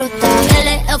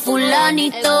es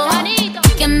fulanito,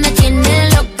 que me tiene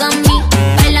loca a mí,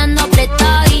 bailando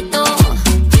apretadito.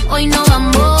 Hoy no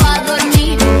vamos a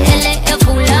dormir. Él es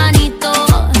fulanito,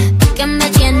 que me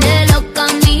tiene loca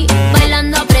a mí,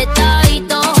 bailando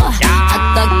apretadito.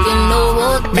 Hasta que lo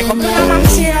bote. Me compré una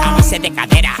mansión a base de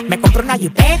cadera. Me compré una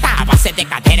jipeta a base de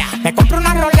cadera. Me compré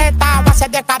una roleta a base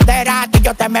de cadera. Que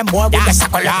yo te me muevo y te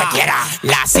saco lo que quiera.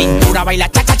 La cintura baila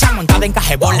cha cha cha montada en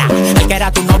cajebola. El que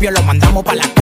era tu novio lo mandamos pa' la